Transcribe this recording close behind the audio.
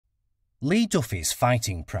Lee Duffy's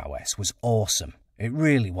fighting prowess was awesome, it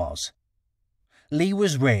really was. Lee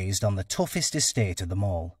was raised on the toughest estate of them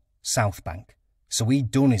all, South Bank, so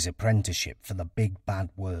he'd done his apprenticeship for the big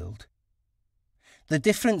bad world. The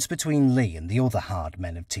difference between Lee and the other hard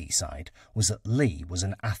men of Teesside was that Lee was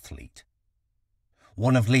an athlete.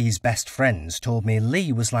 One of Lee's best friends told me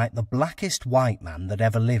Lee was like the blackest white man that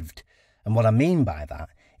ever lived, and what I mean by that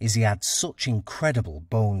is he had such incredible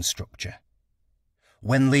bone structure.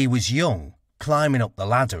 When Lee was young, climbing up the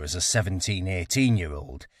ladder as a 17,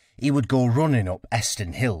 18-year-old, he would go running up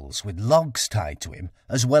Eston Hills with logs tied to him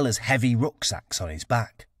as well as heavy rucksacks on his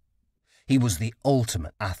back. He was the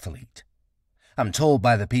ultimate athlete. I'm told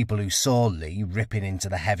by the people who saw Lee ripping into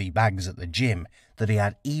the heavy bags at the gym that he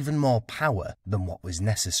had even more power than what was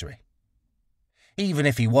necessary. Even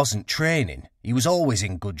if he wasn't training, he was always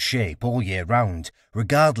in good shape all year round,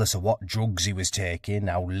 regardless of what drugs he was taking,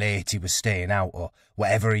 how late he was staying out, or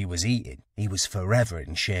whatever he was eating, he was forever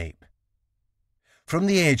in shape. From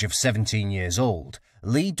the age of 17 years old,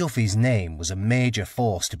 Lee Duffy's name was a major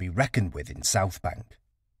force to be reckoned with in South Bank.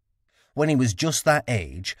 When he was just that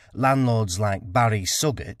age, landlords like Barry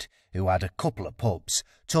Suggett, who had a couple of pubs,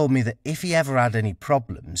 told me that if he ever had any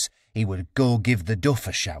problems, he would go give the Duff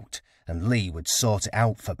a shout, and Lee would sort it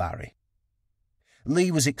out for Barry.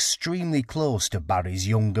 Lee was extremely close to Barry's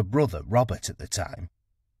younger brother, Robert, at the time.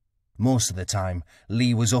 Most of the time,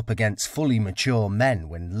 Lee was up against fully mature men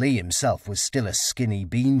when Lee himself was still a skinny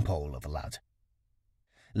beanpole of a lad.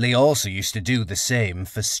 Lee also used to do the same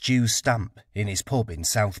for Stu Stamp in his pub in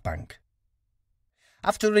South Bank.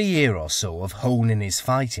 After a year or so of honing his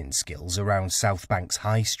fighting skills around South Bank's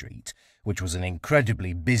High Street, which was an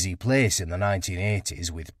incredibly busy place in the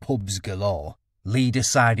 1980s with pubs galore, Lee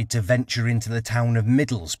decided to venture into the town of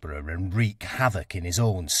Middlesbrough and wreak havoc in his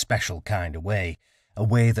own special kind of way, a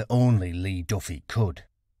way that only Lee Duffy could.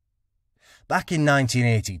 Back in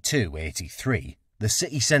 1982-83, the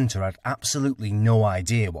city centre had absolutely no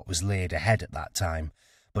idea what was laid ahead at that time,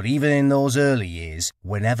 but even in those early years,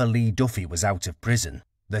 whenever Lee Duffy was out of prison,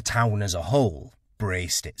 the town as a whole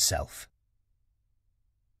braced itself.